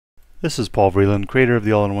This is Paul Vreeland, creator of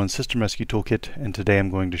the all-in-one System Rescue Toolkit, and today I'm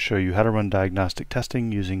going to show you how to run diagnostic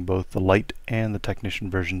testing using both the Lite and the Technician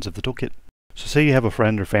versions of the toolkit. So say you have a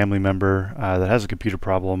friend or family member that has a computer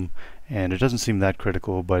problem, and it doesn't seem that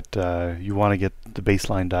critical, but you want to get the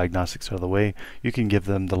baseline diagnostics out of the way. You can give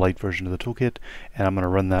them the Lite version of the toolkit, and I'm going to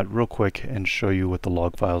run that real quick and show you what the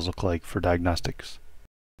log files look like for diagnostics.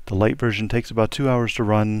 The Lite version takes about 2 hours to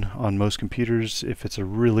run on most computers. If it's a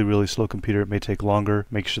really slow computer, it may take longer.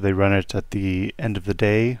 Make sure they run it at the end of the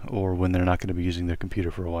day or when they're not going to be using their computer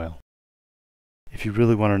for a while. If you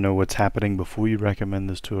really want to know what's happening before you recommend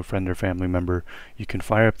this to a friend or family member, you can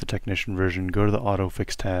fire up the Technician version, go to the Auto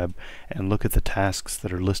Fix tab, and look at the tasks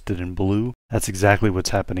that are listed in blue. That's exactly what's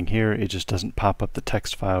happening here. It just doesn't pop up the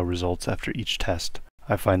text file results after each test.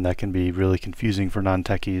 I find that can be really confusing for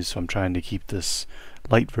non-techies, so I'm trying to keep this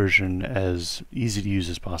Lite version as easy to use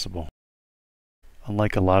as possible.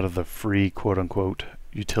 Unlike a lot of the free quote-unquote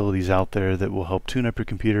utilities out there that will help tune up your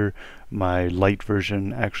computer, my Lite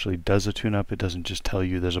version actually does a tune-up. It doesn't just tell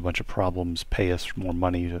you there's a bunch of problems, pay us more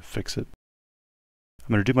money to fix it. I'm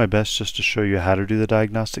going to do my best just to show you how to do the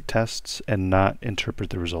diagnostic tests and not interpret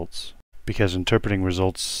the results, because interpreting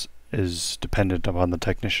results is dependent upon the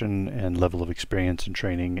technician and level of experience and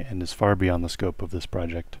training and is far beyond the scope of this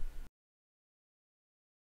project.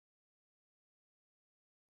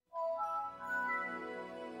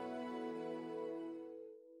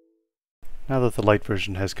 Now that the Lite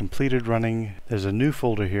version has completed running, there's a new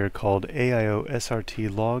folder here called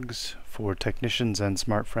aio-srt logs for technicians and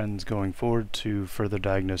smart friends going forward to further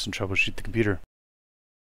diagnose and troubleshoot the computer.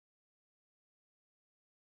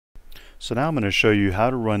 So now I'm going to show you how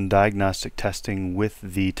to run diagnostic testing with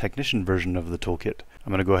the Technician version of the toolkit.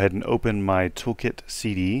 I'm going to go ahead and open my toolkit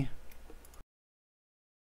CD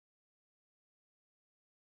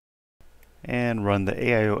and run the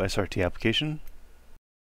aio-srt application.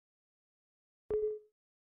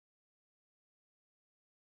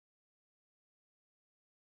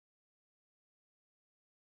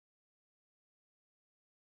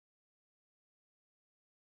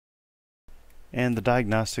 And the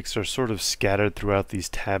diagnostics are sort of scattered throughout these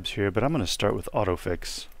tabs here, but I'm going to start with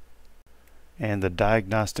AutoFix and the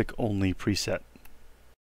diagnostic only preset.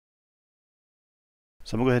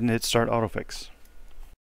 So I'm going to go ahead and hit Start AutoFix.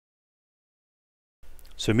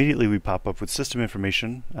 So immediately we pop up with system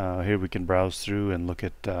information. Here we can browse through and look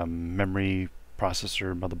at memory,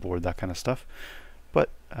 processor, motherboard, that kind of stuff. But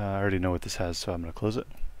I already know what this has, so I'm going to close it.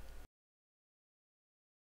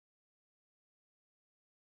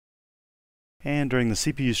 And during the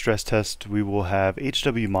CPU stress test, we will have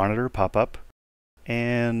HW monitor pop up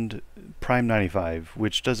and Prime 95,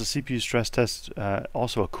 which does a CPU stress test,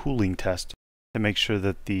 also a cooling test to make sure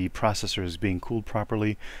that the processor is being cooled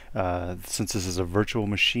properly. Since this is a virtual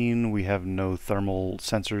machine, we have no thermal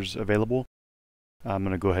sensors available. I'm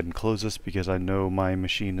going to go ahead and close this because I know my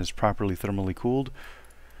machine is properly thermally cooled.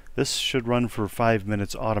 This should run for 5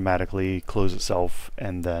 minutes automatically, close itself,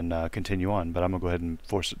 and then continue on, but I'm going to go ahead and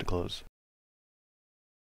force it to close.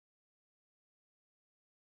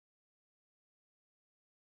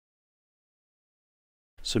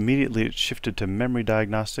 So immediately it shifted to memory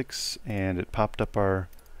diagnostics and it popped up our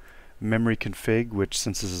memory config, which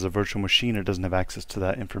since this is a virtual machine, it doesn't have access to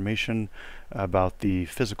that information about the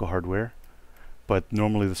physical hardware. But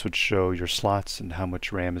normally this would show your slots and how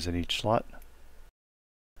much RAM is in each slot.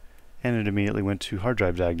 And it immediately went to hard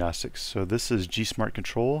drive diagnostics. So this is G-Smart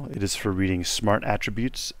Control. It is for reading smart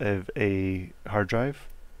attributes of a hard drive.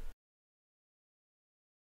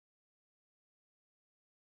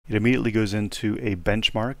 It immediately goes into a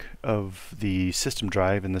benchmark of the system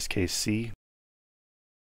drive, in this case C.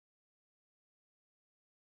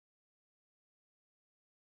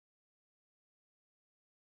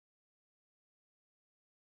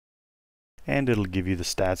 And it'll give you the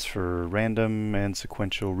stats for random and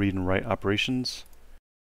sequential read and write operations.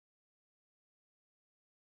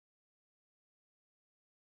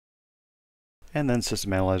 And then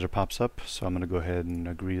System Analyzer pops up, so I'm going to go ahead and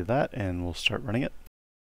agree to that and we'll start running it.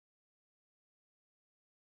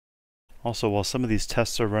 Also, while some of these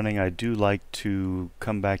tests are running, I do like to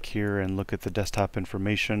come back here and look at the desktop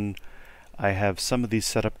information. I have some of these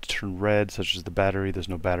set up to turn red, such as the battery. There's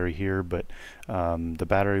no battery here, but the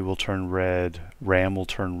battery will turn red, RAM will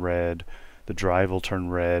turn red, the drive will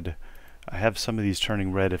turn red. I have some of these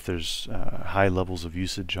turning red if there's high levels of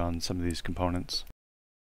usage on some of these components.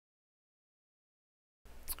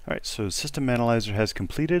 Alright, so System Analyzer has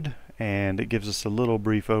completed and it gives us a little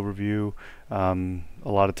brief overview. A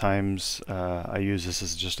lot of times I use this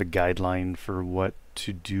as just a guideline for what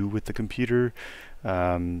to do with the computer.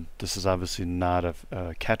 This is obviously not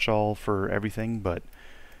a catch-all for everything, but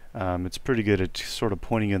It's pretty good at sort of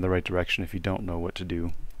pointing you in the right direction if you don't know what to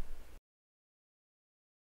do.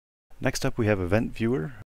 Next up we have Event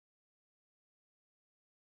Viewer.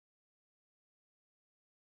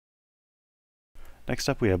 Next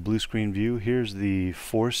up we have Blue Screen View. Here's the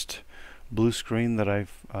forced blue screen that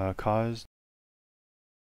I've caused.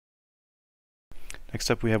 Next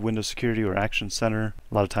up we have Windows Security or Action Center.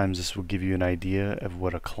 A lot of times this will give you an idea of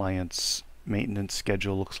what a client's maintenance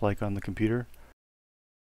schedule looks like on the computer.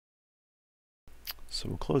 So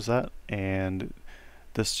we'll close that, and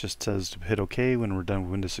this just says to hit OK when we're done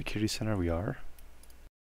with Windows Security Center. We are.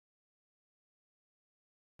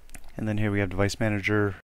 And then here we have Device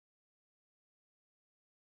Manager.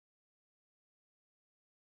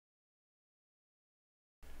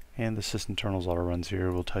 And the Sysinternals auto runs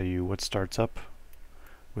here will tell you what starts up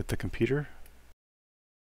with the computer.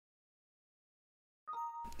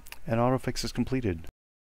 And autofix is completed.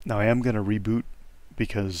 Now I am going to reboot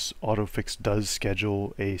because autofix does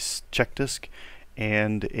schedule a check disk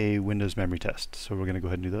and a Windows memory test. So we're going to go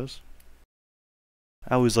ahead and do those.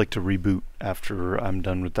 I always like to reboot after I'm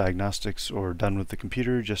done with diagnostics or done with the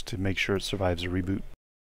computer just to make sure it survives a reboot.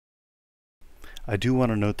 I do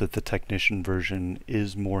want to note that the Technician version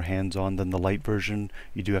is more hands-on than the Lite version.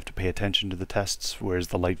 You do have to pay attention to the tests, whereas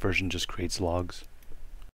the Lite version just creates logs.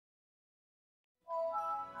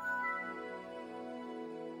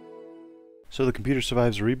 So the computer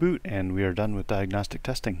survives a reboot, and we are done with diagnostic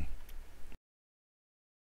testing.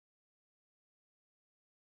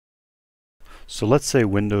 So let's say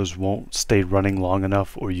Windows won't stay running long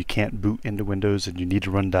enough, or you can't boot into Windows and you need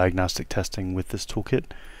to run diagnostic testing with this toolkit.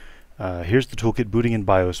 Here's the toolkit booting in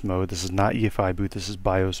BIOS mode. This is not EFI boot, this is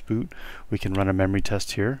BIOS boot. We can run a memory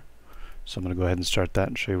test here. So I'm going to go ahead and start that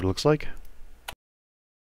and show you what it looks like.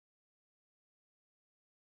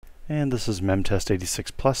 And this is memtest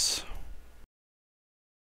 86+.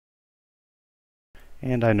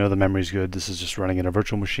 And I know the memory's good. This is just running in a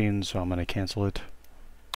virtual machine, so I'm going to cancel it.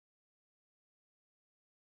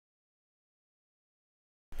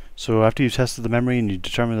 So after you've tested the memory and you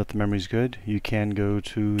determine that the memory is good, you can go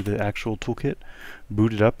to the actual toolkit,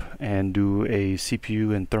 boot it up, and do a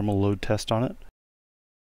CPU and thermal load test on it.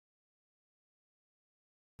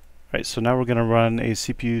 Alright, so now we're going to run a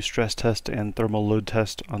CPU stress test and thermal load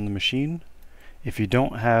test on the machine. If you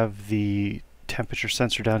don't have the temperature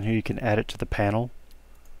sensor down here, you can add it to the panel.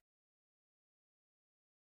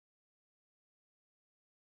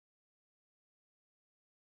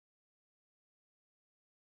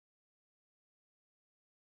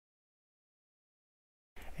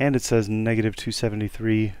 And it says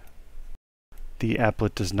 -273. The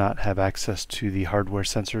applet does not have access to the hardware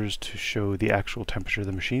sensors to show the actual temperature of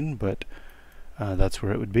the machine, but that's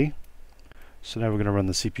where it would be. So now we're going to run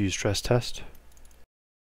the CPU stress test.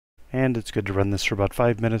 And it's good to run this for about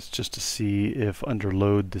 5 minutes just to see if under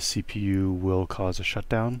load the CPU will cause a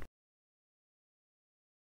shutdown.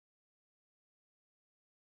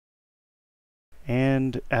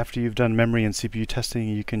 And after you've done memory and CPU testing,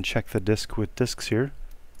 you can check the disk with disks here.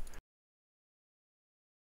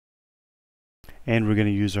 And we're going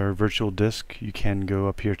to use our virtual disk. You can go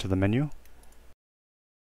up here to the menu.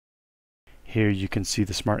 Here you can see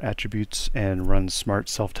the smart attributes and run smart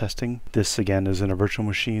self-testing. This again is in a virtual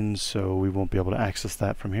machine, so we won't be able to access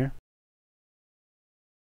that from here.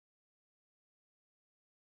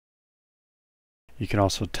 You can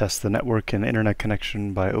also test the network and internet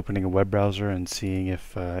connection by opening a web browser and seeing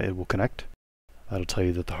if it will connect. That'll tell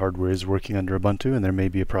you that the hardware is working under Ubuntu and there may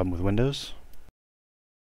be a problem with Windows.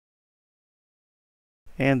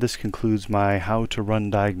 And this concludes my how to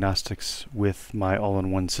run diagnostics with my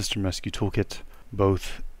all-in-one System Rescue Toolkit,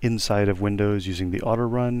 both inside of Windows using the auto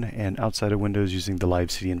run and outside of Windows using the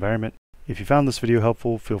LiveCD environment. If you found this video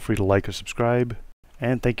helpful, feel free to like or subscribe,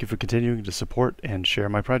 and thank you for continuing to support and share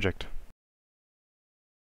my project.